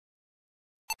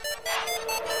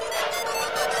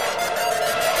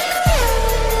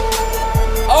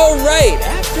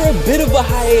After a bit of a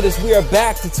hiatus, we are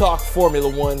back to talk Formula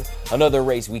One. Another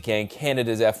race weekend.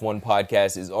 Canada's F1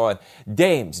 podcast is on.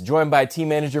 Dames, joined by team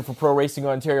manager for Pro Racing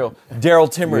Ontario,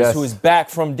 Darryl Timmers, Yes. who is back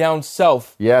from down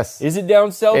south. Yes. Is it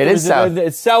down south? It is south.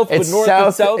 It's south, but north south,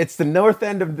 and south? It's the north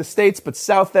end of the States, but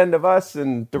south end of us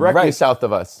and directly Right. south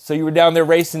of us. So you were down there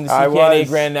racing the I CKNA was.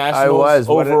 Grand Nationals. I was.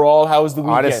 Overall, how was the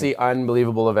weekend? Honestly,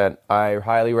 unbelievable event. I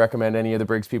highly recommend any of the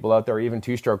Briggs people out there, or even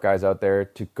two-stroke guys out there,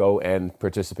 to go and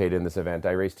participate in this event.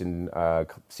 I raced in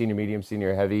senior medium,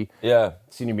 senior heavy. Yeah.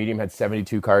 Senior medium had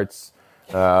 72 carts.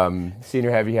 Senior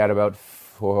heavy had about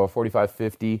 45,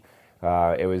 50.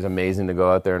 It was amazing to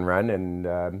go out there and run, and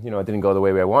it didn't go the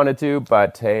way I wanted to,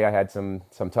 but hey, I had some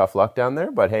tough luck down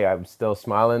there, but hey, I'm still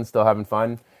smiling, still having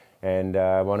fun, and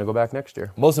I want to go back next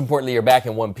year. Most importantly, you're back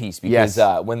in one piece, because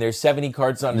Yes. when there's 70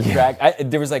 carts on the track,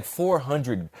 there was like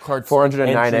 400 carts.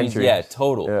 409 entries. Yeah,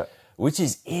 total. Yeah. Which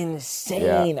is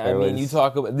insane. Yeah, I mean, you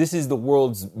talk about, this is the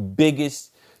world's biggest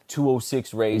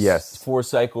 206 race, Yes.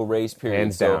 4-cycle race period.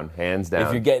 Hands down.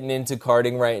 If you're getting into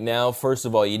karting right now, first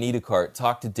of all, you need a kart.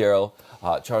 Talk to Darryl,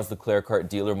 Charles Leclerc kart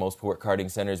dealer, most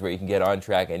karting centers where you can get on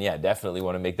track. And yeah, definitely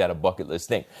want to make that a bucket list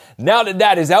thing. Now that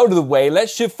that is out of the way,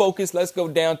 let's shift focus. Let's go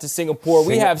down to Singapore.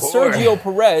 We have Sergio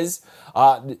Perez,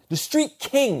 the street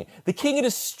king, the king of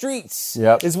the streets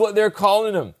is what they're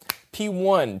calling him.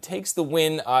 P1 takes the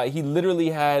win. He literally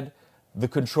had the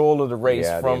control of the race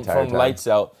from lights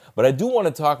out. But I do want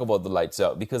to talk about the lights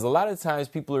out, because a lot of times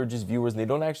people are just viewers and they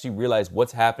don't actually realize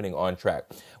what's happening on track.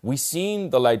 We seen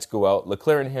the lights go out.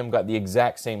 Leclerc and him got the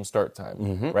exact same start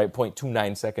time, right?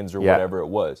 0.29 seconds or whatever it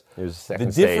was. It was the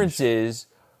difference is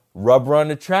rubber on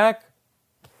the track,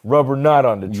 rubber not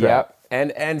on the track.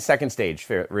 Yep. And second stage,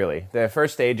 really. The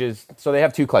first stage is, so they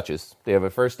have two clutches. They have a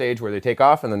first stage where they take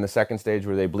off, and then the second stage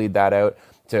where they bleed that out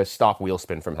to stop wheel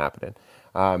spin from happening.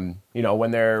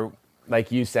 When they're,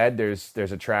 like you said, there's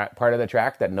a part of the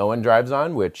track that no one drives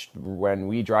on, which when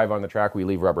we drive on the track, we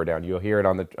leave rubber down. You'll hear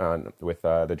it with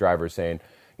the drivers saying,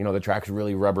 the track's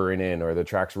really rubbering in, or the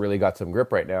track's really got some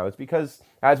grip right now. It's because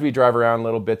as we drive around,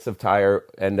 little bits of tire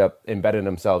end up embedding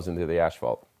themselves into the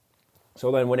asphalt. So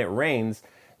then when it rains,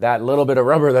 that little bit of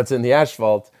rubber that's in the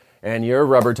asphalt and your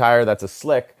rubber tire that's a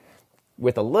slick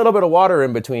with a little bit of water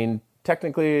in between,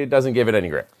 technically it doesn't give it any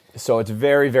grip. So it's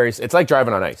very, very, it's like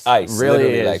driving on ice. Ice.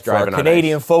 Really is like driving on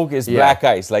Canadian ice. folk is black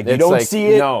ice. Like, you don't see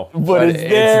it, but it's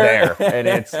there. And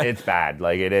it's bad.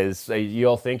 Like, it is,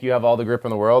 you'll think you have all the grip in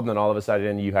the world, and then all of a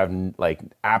sudden you have like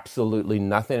absolutely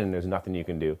nothing, and there's nothing you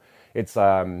can do. It's,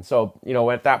 at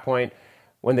that point,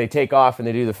 when they take off and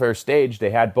they do the first stage, they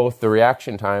had both the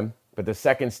reaction time, but the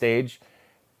second stage,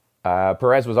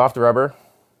 Perez was off the rubber,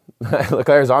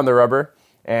 Leclerc's on the rubber,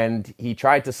 and he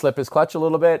tried to slip his clutch a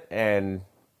little bit, and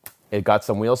it got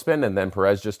some wheel spin, and then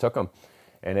Perez just took him.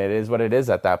 And it is what it is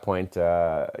at that point.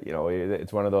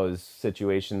 It's one of those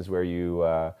situations where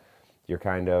you're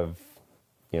kind of,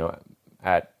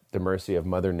 at the mercy of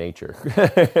Mother Nature.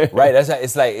 Right.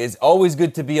 It's always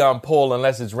good to be on pole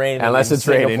unless it's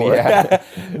raining. Yeah.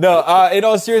 No, in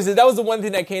all seriousness, that was the one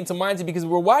thing that came to mind, because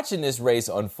we're watching this race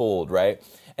unfold, right?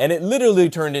 And it literally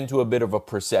turned into a bit of a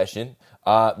procession,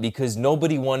 because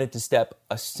nobody wanted to step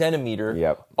a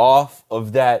centimeter off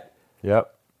of that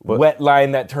wet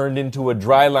line that turned into a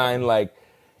dry line. Like,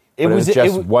 it was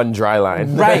just one dry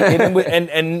line. Right.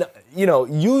 and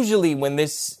usually when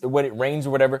it rains or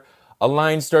whatever, a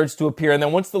line starts to appear, and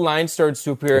then once the line starts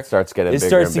to appear, it starts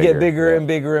to get bigger and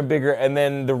bigger and bigger, and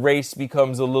then the race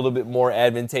becomes a little bit more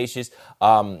advantageous.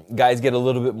 Guys get a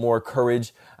little bit more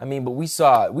courage. I mean, but we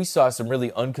saw some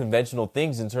really unconventional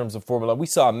things in terms of Formula 1. We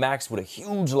saw Max with a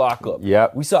huge lockup.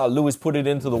 Yep. We saw Lewis put it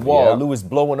into the wall. Yep. Lewis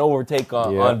blowing overtake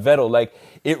on Vettel. Like,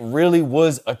 it really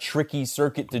was a tricky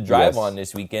circuit to drive on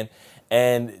this weekend.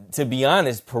 And to be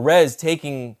honest, Perez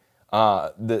taking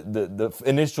the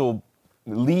initial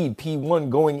lead,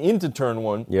 P1, going into turn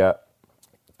one,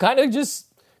 kind of just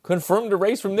confirmed the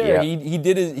race from there. He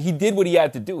did what he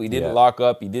had to do. He didn't lock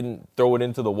up. He didn't throw it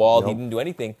into the wall. He didn't do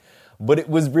anything. But it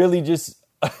was really just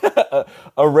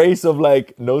a race of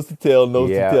like nose to tail,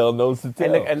 nose to tail, nose to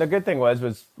tail. And the good thing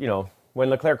was when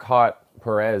Leclerc caught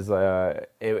Perez,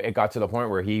 it got to the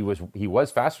point where he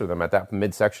was faster than him at that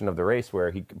midsection of the race,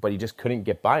 but he just couldn't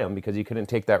get by him because he couldn't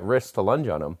take that risk to lunge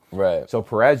on him. Right. So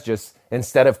Perez just,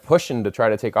 instead of pushing to try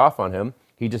to take off on him,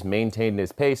 he just maintained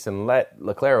his pace and let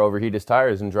Leclerc overheat his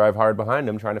tires and drive hard behind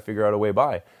him, trying to figure out a way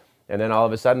by. And then all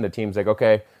of a sudden the team's like,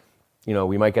 okay,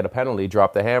 we might get a penalty,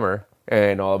 drop the hammer,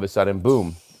 and all of a sudden,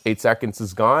 boom, 8 seconds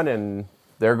is gone, and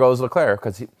there goes Leclerc,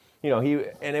 because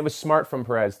and it was smart from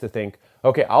Perez to think,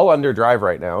 okay, I'll underdrive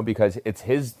right now because it's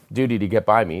his duty to get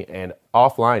by me, and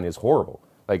offline is horrible.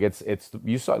 Like it's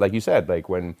you saw, like you said, like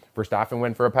when Verstappen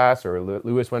went for a pass or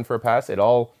Lewis went for a pass, it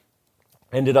all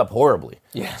ended up horribly.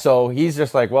 Yeah. So he's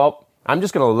just like, well, I'm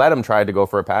just going to let him try to go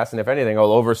for a pass, and if anything,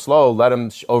 I'll overslow, let him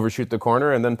overshoot the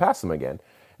corner, and then pass him again.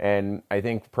 And I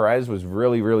think Perez was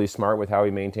really, really smart with how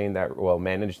he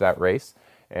managed that race.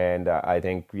 And I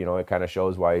think, it kind of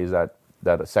shows why he's that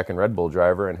second Red Bull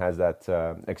driver and has that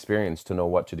experience to know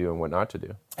what to do and what not to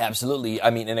do. Absolutely.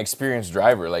 I mean, an experienced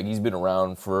driver. Like, he's been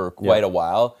around for quite a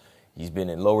while. He's been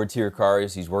in lower tier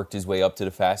cars. He's worked his way up to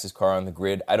the fastest car on the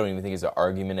grid. I don't even think it's an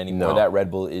argument anymore. No. That Red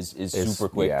Bull is super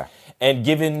quick. Yeah. And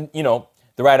given, the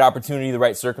right opportunity, the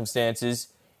right circumstances,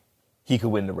 he could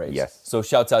win the race. Yes. So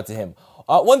shouts out to him.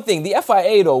 One thing, the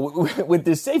FIA, though, with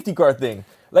this safety car thing,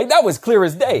 like, that was clear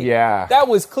as day. Yeah. That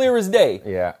was clear as day.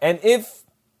 Yeah. And if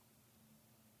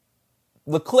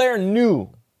Leclerc knew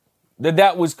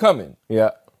that was coming,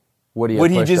 Yeah.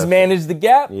 Would he just manage the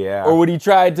gap? Yeah. Or would he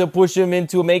try to push him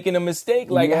into making a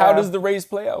mistake? Like, how Yeah. does the race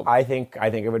play out? I think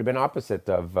it would have been opposite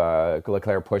of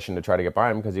Leclerc pushing to try to get by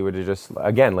him, because he would have just,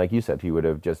 again, like you said, he would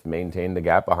have just maintained the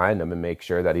gap behind him and make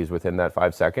sure that he's within that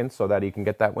 5 seconds so that he can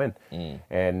get that win.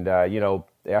 And, the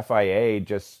FIA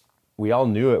we all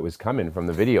knew it was coming from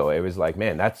the video. It was like,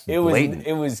 man, that's blatant.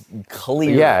 It was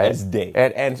clear as day.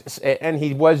 And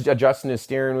he was adjusting his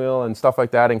steering wheel and stuff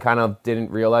like that, and kind of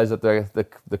didn't realize that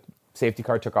the safety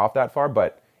car took off that far.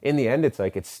 But in the end, it's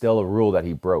like, it's still a rule that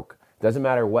he broke. Doesn't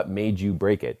matter what made you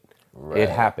break it. Right. It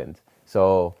happened.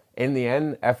 So in the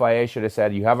end, FIA should have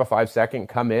said, you have a 5 second,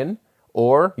 come in,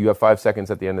 or you have 5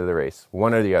 seconds at the end of the race.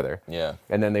 One or the other. Yeah.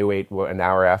 And then they wait an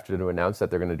hour after to announce that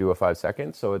they're going to do a 5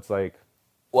 second. So it's like,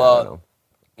 well,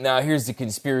 now here's the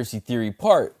conspiracy theory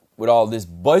part with all this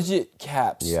budget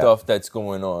cap stuff that's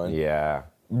going on. Yeah.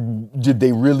 Did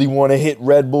they really want to hit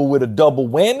Red Bull with a double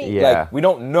whammy? Yeah. Like, we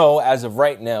don't know as of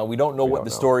right now. We don't know what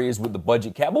the story is with the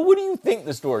budget cap. But what do you think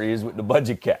the story is with the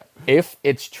budget cap? If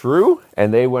it's true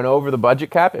and they went over the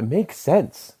budget cap, it makes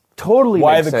sense. Totally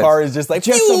Why makes the sense. car is just like,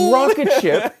 just a rocket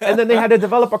ship. And then they had to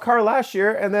develop a car last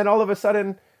year, and then all of a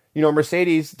sudden,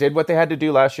 Mercedes did what they had to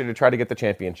do last year to try to get the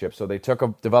championship. So they took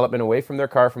a development away from their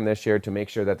car from this year to make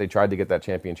sure that they tried to get that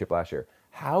championship last year.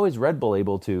 How is Red Bull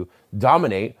able to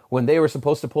dominate when they were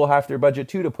supposed to pull half their budget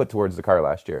too to put towards the car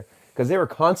last year? Because they were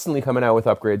constantly coming out with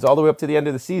upgrades all the way up to the end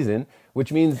of the season,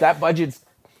 which means that budget's,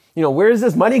 where is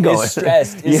this money going? It's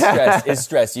stressed. It's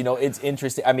stressed. It's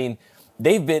interesting. I mean,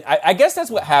 they've been, I guess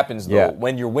that's what happens, though,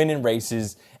 when you're winning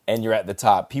races and you're at the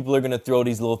top. People are going to throw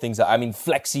these little things out. I mean,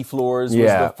 flexi floors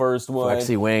was the first one.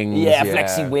 Flexi wings. Yeah,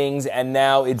 flexi wings. And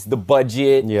now it's the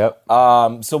budget. Yep.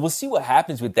 So we'll see what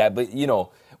happens with that. But,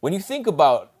 when you think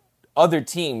about other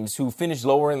teams who finish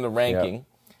lower in the ranking,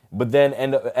 but then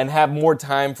and have more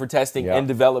time for testing and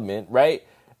development, right?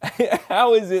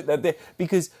 How is it that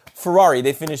because Ferrari,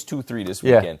 they finished 2-3 this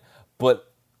weekend,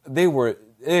 but they were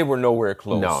nowhere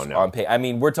close on pace. I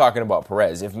mean, we're talking about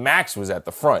Perez. If Max was at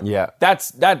the front,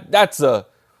 that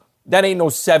ain't no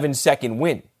 7-second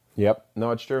win. Yep.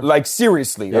 No, it's true. Like,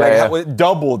 seriously.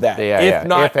 Double that. If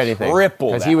not, triple that.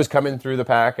 Because he was coming through the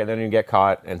pack, and then he'd get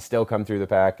caught and still come through the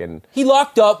pack. And he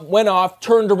locked up, went off,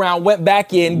 turned around, went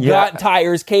back in, got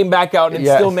tires, came back out, and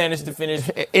still managed to finish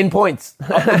in points.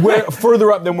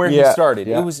 Further up than where he started.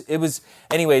 Yeah. It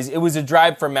was a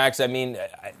drive for Max. I mean,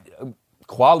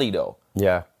 quality, though.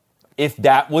 Yeah. If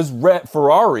that was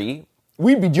Ferrari,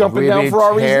 we'd be jumping down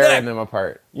Ferrari's neck. Tearing them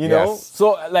apart. You know?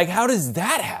 So, like, how does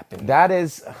that happen? That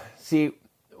is,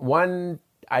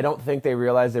 I don't think they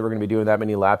realized they were going to be doing that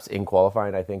many laps in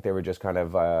qualifying. I think they were just kind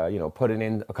of, putting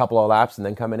in a couple of laps and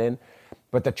then coming in.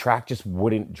 But the track just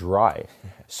wouldn't dry.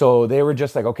 So they were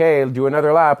just like, okay, do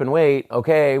another lap and wait.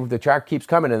 Okay, the track keeps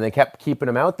coming. And they kept keeping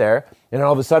them out there. And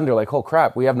all of a sudden, they're like, oh,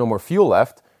 crap, we have no more fuel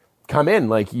left. Come in.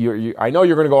 Like, I know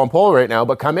you're going to go on pole right now,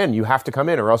 but come in. You have to come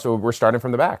in, or else we're starting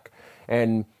from the back.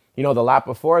 And, the lap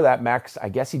before that, Max, I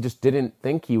guess he just didn't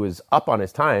think he was up on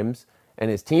his times, and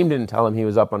his team didn't tell him he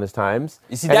was up on his times.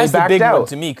 You see, that's the big one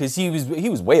to me, because he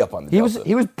was way up on the Delta.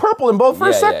 He was purple in both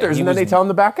first sectors, and then they tell him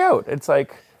to back out. It's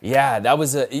like... Yeah, that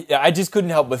was I just couldn't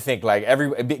help but think,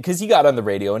 like, because he got on the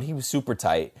radio and he was super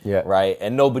tight, right?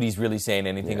 And nobody's really saying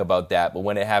anything about that. But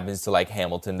when it happens to, like,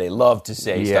 Hamilton, they love to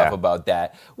say stuff about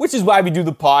that, which is why we do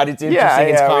the pod. It's interesting,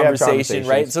 it's conversation,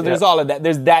 right? So there's all of that.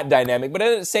 There's that dynamic. But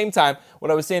at the same time,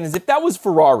 what I was saying is, if that was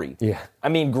Ferrari, I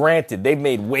mean, granted, they've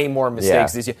made way more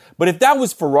mistakes this year. But if that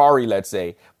was Ferrari, let's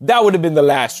say, that would have been the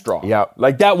last straw. Yeah.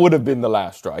 Like, that would have been the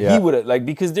last straw. He would have, like,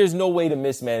 because there's no way to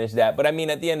mismanage that. But I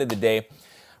mean, at the end of the day,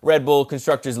 Red Bull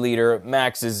constructors leader,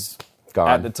 Max is gone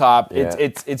at the top.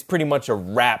 It's pretty much a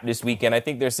wrap this weekend. I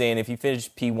think they're saying if he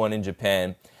finished P1 in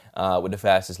Japan, with the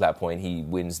fastest lap point. He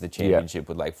wins the championship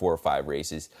with like 4 or 5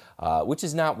 races, which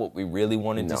is not what we really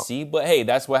wanted to see. But hey,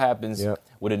 that's what happens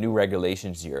with a new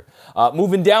regulations year.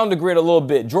 Moving down the grid a little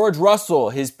bit, George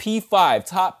Russell, his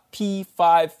top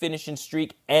P5 finishing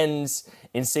streak ends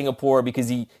in Singapore because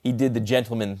he did the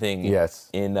gentleman thing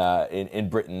in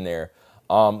Britain there.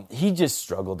 He just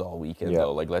struggled all weekend,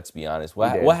 though. Like, let's be honest.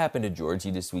 What happened to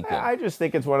Georgie this weekend? I just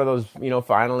think it's one of those,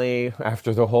 finally,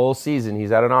 after the whole season, he's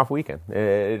had an off weekend.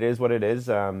 It is what it is.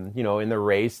 In the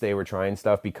race, they were trying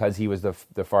stuff because he was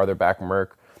the farther back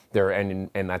Merc. And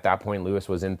at that point, Lewis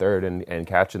was in third and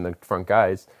catching the front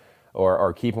guys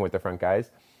or keeping with the front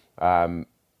guys.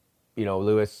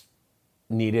 Lewis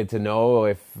needed to know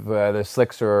if the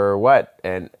slicks are what.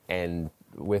 And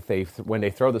when they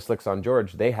throw the slicks on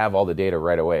George, they have all the data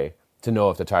right away to know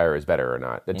if the tire is better or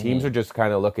not. The teams are just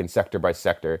kind of looking sector by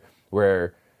sector,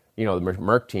 where the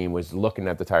Merc team was looking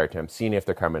at the tire temps, seeing if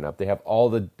they're coming up. They have all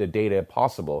the data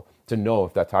possible to know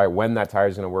if when that tire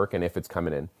is going to work and if it's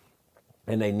coming in.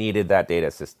 And they needed that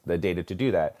the data to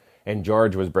do that. And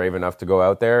George was brave enough to go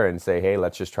out there and say, "Hey,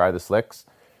 let's just try the slicks."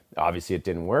 Obviously, it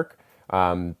didn't work,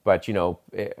 but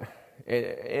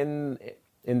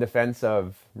in defense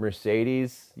of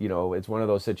Mercedes, it's one of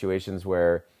those situations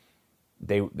where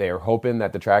they are hoping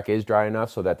that the track is dry enough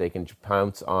so that they can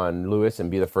pounce on Lewis and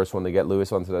be the first one to get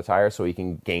Lewis onto the tire so he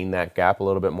can gain that gap a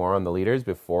little bit more on the leaders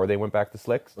before they went back to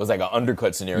slicks. It was like an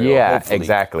undercut scenario. Yeah,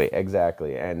 hopefully.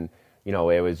 Exactly. And,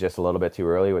 it was just a little bit too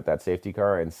early with that safety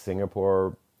car, and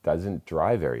Singapore doesn't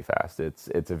dry very fast. It's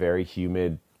a very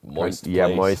humid, moist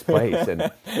place.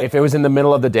 And if it was in the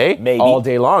middle of the day, all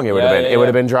day long, it would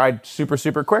have been dried super,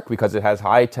 super quick because it has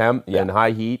high temp and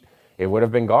high heat. It would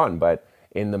have been gone. But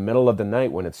in the middle of the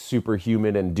night when it's super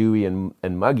humid and dewy and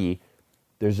muggy,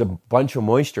 there's a bunch of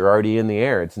moisture already in the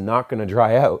air. It's not going to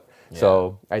dry out. Yeah.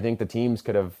 So I think the teams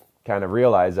could have kind of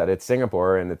realized that it's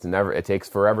Singapore and it takes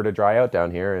forever to dry out down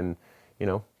here. And,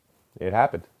 it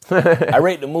happened. I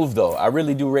rate the move, though. I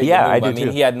really do rate the move. I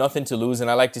mean, he had nothing to lose,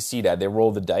 and I like to see that. They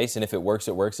roll the dice, and if it works,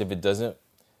 it works. If it doesn't,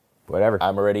 whatever.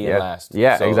 I'm already in last.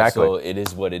 Yeah, exactly. So it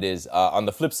is what it is. On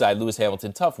the flip side, Lewis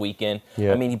Hamilton, tough weekend.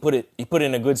 Yeah. I mean, he put it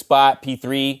in a good spot,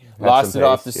 P3, lost it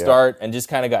off the start, and just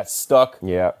kind of got stuck.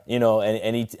 Yeah.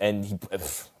 And he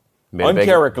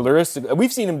uncharacteristic.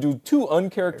 We've seen him do 2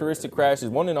 uncharacteristic crashes,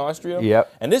 one in Austria,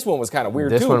 and this one was kind of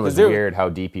weird, too. This one was weird how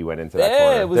deep he went into that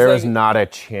corner. There was not a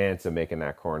chance of making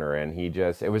that corner, and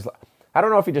I don't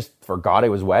know if he just forgot it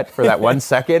was wet for that 1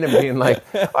 second and being like,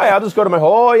 "Oh, yeah, I'll just go to my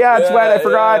hole. Oh, yeah, it's wet. I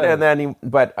forgot." And then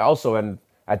but also, and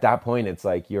at that point, it's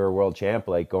like you're a world champ,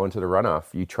 like going to the runoff.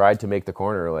 You tried to make the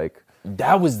corner, like.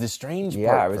 That was the strange part.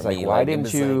 Yeah, it was like, me. Why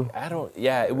didn't you?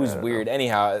 It was weird.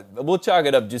 Anyhow, we'll chalk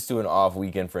it up just to an off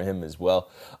weekend for him as well.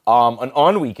 An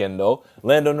on weekend, though,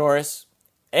 Lando Norris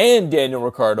and Daniel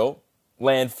Ricciardo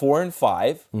land 4 and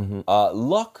 5.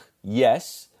 Luck,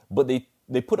 yes, but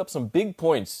they put up some big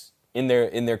points in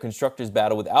their constructors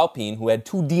battle with Alpine, who had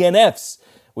 2 DNFs,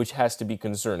 which has to be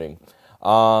concerning.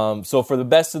 So for the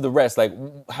best of the rest, like,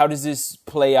 how does this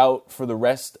play out for the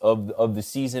rest of the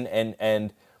season?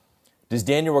 And does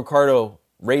Daniel Ricciardo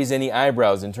raise any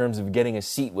eyebrows in terms of getting a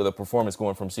seat with a performance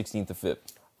going from 16th to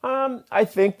 5th? I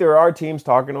think there are teams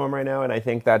talking to him right now, and I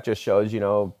think that just shows,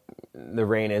 the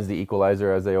rain is the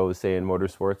equalizer, as they always say in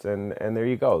motorsports, and there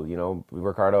you go.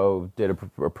 Ricciardo did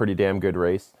a pretty damn good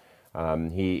race.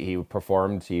 He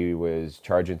performed. He was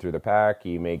charging through the pack.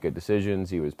 He made good decisions.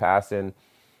 He was passing,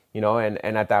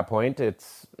 and at that point,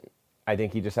 I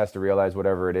think he just has to realize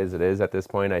whatever it is at this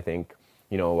point. I think.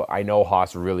 I know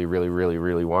Haas really, really, really,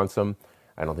 really wants him.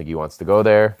 I don't think he wants to go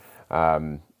there.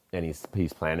 And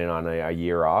he's planning on a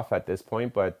year off at this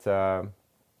point. But,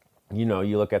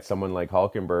 you look at someone like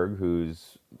Hülkenberg,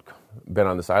 who's been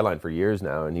on the sideline for years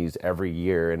now, and he's every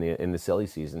year in the silly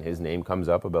season, his name comes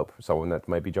up about someone that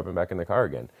might be jumping back in the car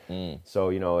again.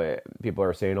 So, people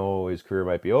are saying, oh, his career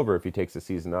might be over if he takes the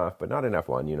season off, but not in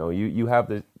F1. You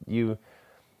have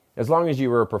as long as you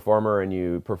were a performer and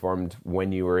you performed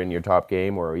when you were in your top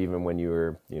game or even when you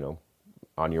were,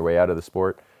 on your way out of the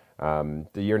sport,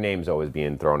 your name's always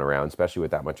being thrown around, especially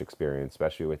with that much experience,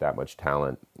 especially with that much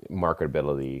talent,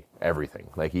 marketability, everything.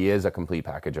 Like, he is a complete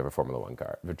package of a Formula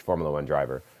One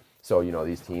driver. So,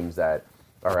 these teams that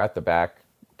are at the back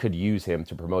could use him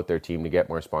to promote their team to get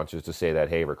more sponsors to say that,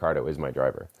 hey, Ricciardo is my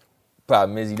driver.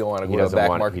 Problem is, you don't want to go to a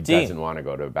backmarker team. He doesn't want to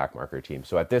go to a backmarker team.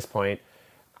 So at this point,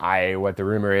 what the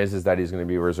rumor is that he's going to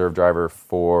be a reserve driver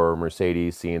for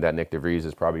Mercedes, seeing that Nick DeVries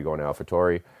is probably going to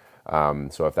AlphaTauri.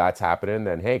 So if that's happening,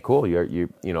 then hey, cool.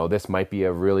 This might be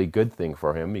a really good thing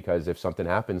for him, because if something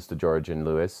happens to George and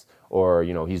Lewis, or,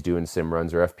 he's doing sim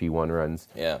runs or FP1 runs.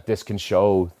 Yeah. This can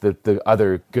show the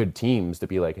other good teams to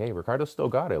be like, hey, Ricciardo still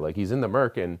got it. Like, he's in the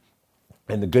Merc, and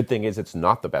the good thing is it's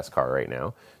not the best car right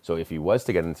now. So if he was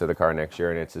to get into the car next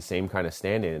year and it's the same kind of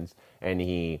stand-ins and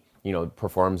he,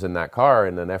 performs in that car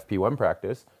in an FP1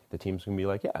 practice, the team's going to be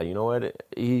like, yeah, you know what?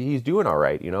 He's doing all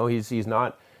right. He's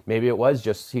not, maybe it was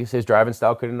just his driving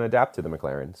style couldn't adapt to the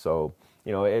McLaren. So,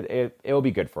 it will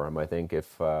be good for him, I think,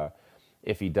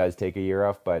 if he does take a year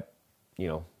off. But,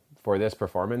 for this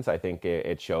performance, I think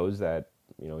it shows that,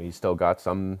 he's still got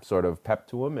some sort of pep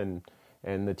to him,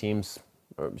 and the teams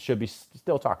should be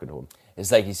still talking to him.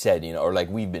 It's like you said, or like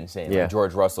we've been saying, Yeah. like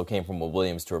George Russell came from a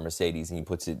Williams to a Mercedes, and he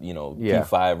puts it, Yeah.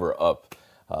 P5 or up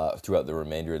throughout the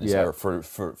remainder of the season, or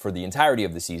for the entirety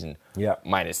of the season, Yeah.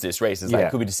 minus this race. It's Yeah. like,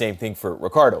 it could be the same thing for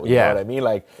Ricciardo. You Yeah. know what I mean?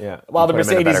 Like, Yeah. while the Put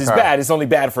him in a Mercedes better is car. bad, it's only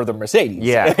bad for the Mercedes.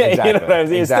 Yeah, exactly. You know what I'm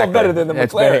saying? It's still better than the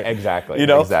It's McLaren. exactly.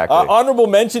 Exactly. Honorable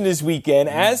mention this weekend,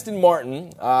 Aston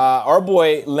Martin, our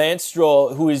boy Lance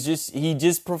Stroll, who is he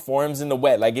just performs in the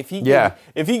wet. Like, if he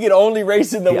could only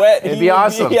race in the wet, it'd be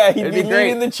awesome. He'd It'd be be great.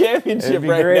 leading the championship It'd be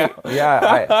right great. now.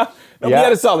 Yeah. He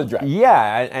had a solid drive.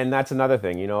 Yeah, and that's another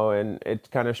thing, and it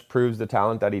kind of proves the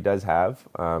talent that he does have.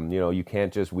 You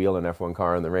can't just wheel an F1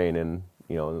 car in the rain, and,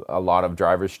 a lot of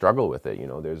drivers struggle with it.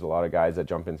 There's a lot of guys that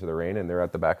jump into the rain, and they're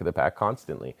at the back of the pack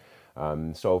constantly.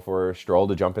 So for Stroll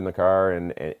to jump in the car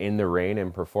and in the rain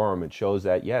and perform, it shows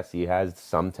that, yes, he has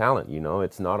some talent.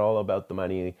 It's not all about the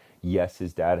money. Yes,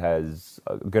 his dad has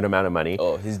a good amount of money.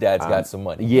 Oh, his dad's got some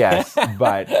money. Yes,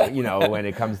 but, when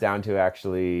it comes down to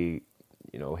actually...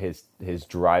 his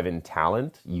driving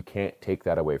talent, you can't take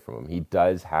that away from him. He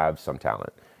does have some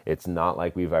talent. It's not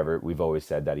like we've always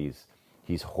said that he's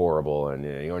horrible and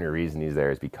the only reason he's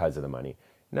there is because of the money.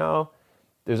 No,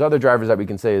 there's other drivers that we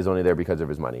can say is only there because of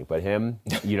his money. But him,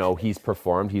 he's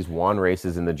performed. He's won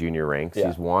races in the junior ranks. Yeah.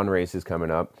 He's won races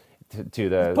coming up to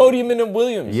the podium in the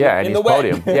Williams. Yeah, and in he's the wet.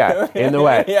 podium. Yeah, in the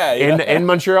wet. Yeah. In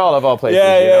Montreal of all places.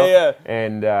 Yeah.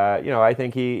 And I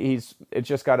think it's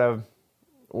just gotta.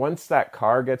 Once that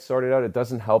car gets sorted out, it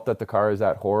doesn't help that the car is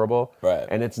that horrible. Right.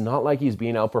 And it's not like he's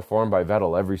being outperformed by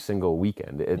Vettel every single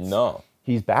weekend. No.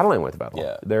 He's battling with Vettel.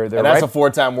 Yeah. They're and that's a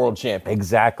 4-time world champion.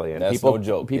 Exactly. And That's people, no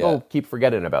joke. People keep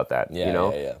forgetting about that.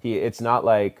 Yeah. It's not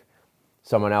like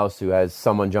someone else who has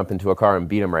someone jump into a car and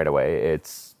beat him right away.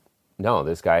 No,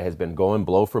 this guy has been going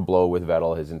blow for blow with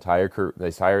Vettel his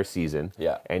entire season.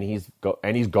 Yeah. And he's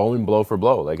going blow for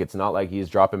blow. Like, it's not like he's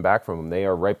dropping back from him. They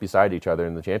are right beside each other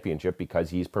in the championship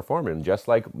because he's performing just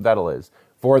like Vettel is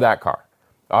for that car.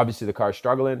 Obviously the car's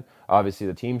struggling, obviously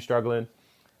the team's struggling,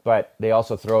 but they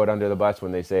also throw it under the bus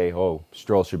when they say, "Oh,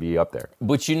 Stroll should be up there."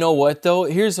 But you know what though?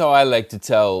 Here's how I like to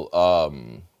tell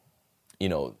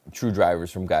true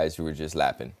drivers from guys who are just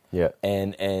lapping. Yeah.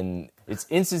 And it's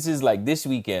instances like this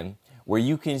weekend where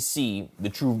you can see the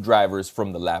true drivers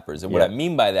from the lappers. And what I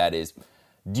mean by that is,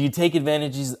 do you take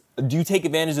advantage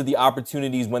of the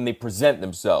opportunities when they present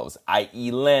themselves,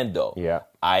 i.e. Lando,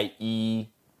 i.e.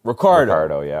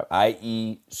 Ricardo,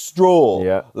 i.e. Stroll.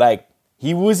 Yeah. Like,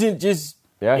 he wasn't just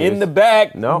in the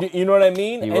back. No. You know what I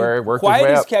mean? He And worked quiet his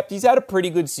way as up. kept. He's had a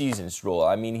pretty good season, Stroll.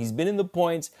 I mean, he's been in the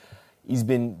points. He's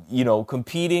been,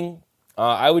 competing.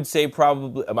 I would say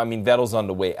probably, Vettel's on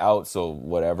the way out, so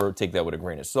whatever. Take that with a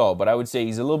grain of salt. But I would say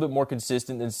he's a little bit more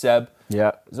consistent than Seb.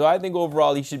 Yeah. So I think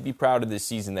overall he should be proud of this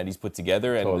season that he's put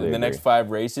together. And Totally in the agree. next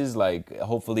 5 races,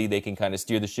 hopefully they can kind of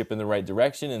steer the ship in the right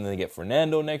direction. And then they get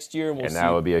Fernando next year. And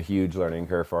That would be a huge learning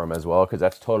curve for him as well, because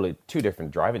that's totally two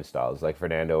different driving styles, like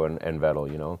Fernando and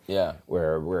Vettel, Yeah.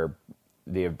 Where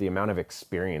the amount of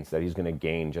experience that he's going to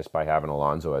gain just by having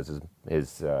Alonso as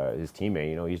his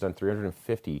teammate. He's done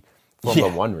 350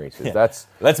 Formula One races. Yeah. That's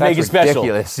make it special.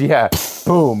 ridiculous. Yeah,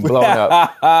 boom, blowing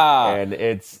up, and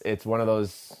it's one of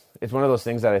those. It's one of those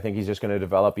things that I think he's just going to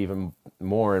develop even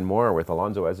more and more with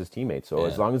Alonso as his teammate. So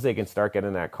as long as they can start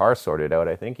getting that car sorted out,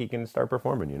 I think he can start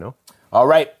performing. All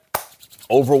right.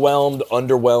 Overwhelmed,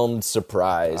 underwhelmed,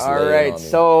 surprise. All right,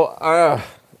 so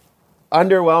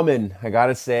underwhelming. I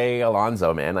gotta say,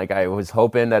 Alonso, man. Like, I was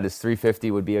hoping that his 350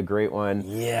 would be a great one.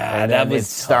 Yeah, and that then was it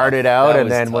started out, That and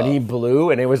was then when tough. he blew,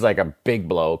 and it was like a big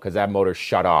blow because that motor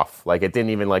shut off. Like, it didn't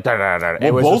even like.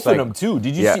 It was both just of like, them too.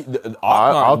 Did you yeah. see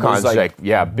Alcon's Alcon's like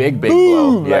big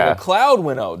boom, blow. Yeah, like a cloud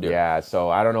went out there. yeah. So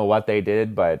I don't know what they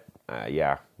did, but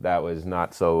that was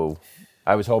not so.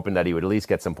 I was hoping that he would at least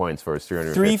get some points for his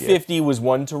 350. 350 was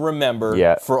one to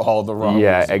remember for all the wrong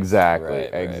Yeah, reasons. exactly, Right.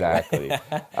 exactly. Is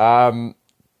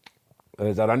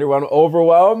that underwhelmed?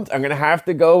 Overwhelmed? I'm going to have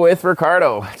to go with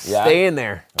Ricardo. Stay in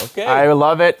there. Okay. I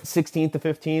love it. 16th to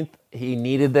 15th. He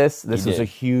needed this. This was did. a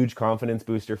huge confidence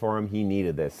booster for him. He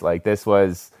needed this. Like, this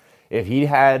was, if he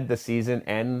had the season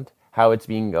end how it's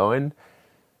been going,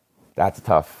 that's a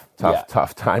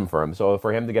tough time for him. So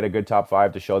for him to get a good top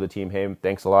 5 to show the team, hey,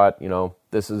 thanks a lot.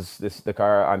 This is the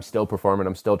car. I'm still performing.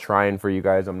 I'm still trying for you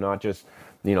guys. I'm not just,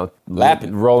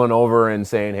 lapping, rolling over and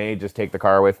saying, hey, just take the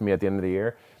car away from me at the end of the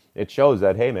year. It shows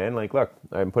that, hey, man, like, look,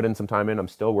 I'm putting some time in. I'm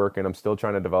still working. I'm still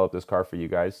trying to develop this car for you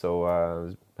guys.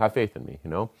 So have faith in me,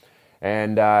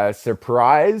 And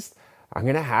surprised, I'm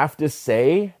going to have to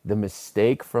say the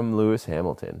mistake from Lewis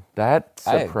Hamilton. That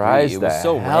surprised the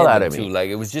hell out of me. Too. Like,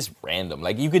 it was just random.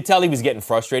 Like, you could tell he was getting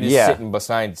frustrated sitting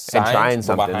beside Sainz, and trying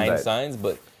something, behind Sainz,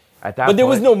 but there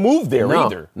was no move there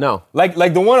either. No. Like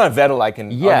the one on Vettel, I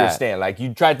can understand. Like,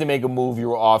 you tried to make a move, you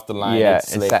were off the line. Yeah,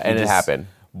 and it happened.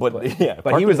 But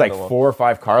he was like 4 or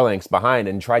 5 car lengths behind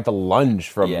and tried to lunge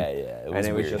from. It was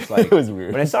and weird. It was just like it was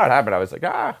weird. When I saw it happen, I was like,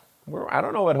 I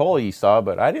don't know what hole you saw,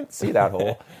 but I didn't see that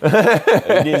hole. You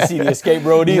didn't see the escape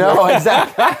road either. No,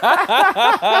 exactly.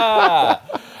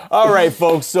 All right,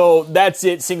 folks. So that's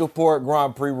it. Singapore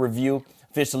Grand Prix review.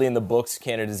 Officially in the books,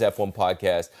 Canada's F1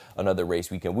 podcast, another race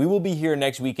weekend. We will be here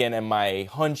next weekend, and my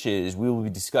hunch is we will be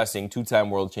discussing 2-time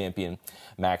world champion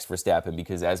Max Verstappen,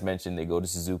 because as mentioned, they go to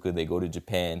Suzuka, they go to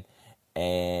Japan,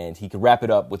 and he could wrap it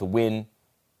up with a win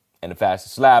and a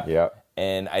fastest lap. Yeah.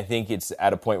 And I think it's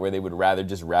at a point where they would rather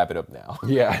just wrap it up now.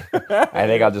 Yeah. I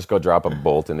think I'll just go drop a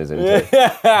bolt in his intake.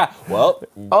 Well,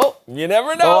 you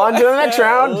never know. Go on to the next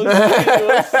round.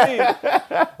 We'll see.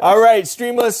 All right,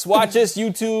 stream us, watch us,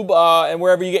 YouTube, and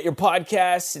wherever you get your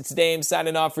podcasts. It's Dame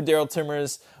signing off for Darryl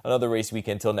Timmers. Another race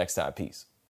weekend. Till next time. Peace.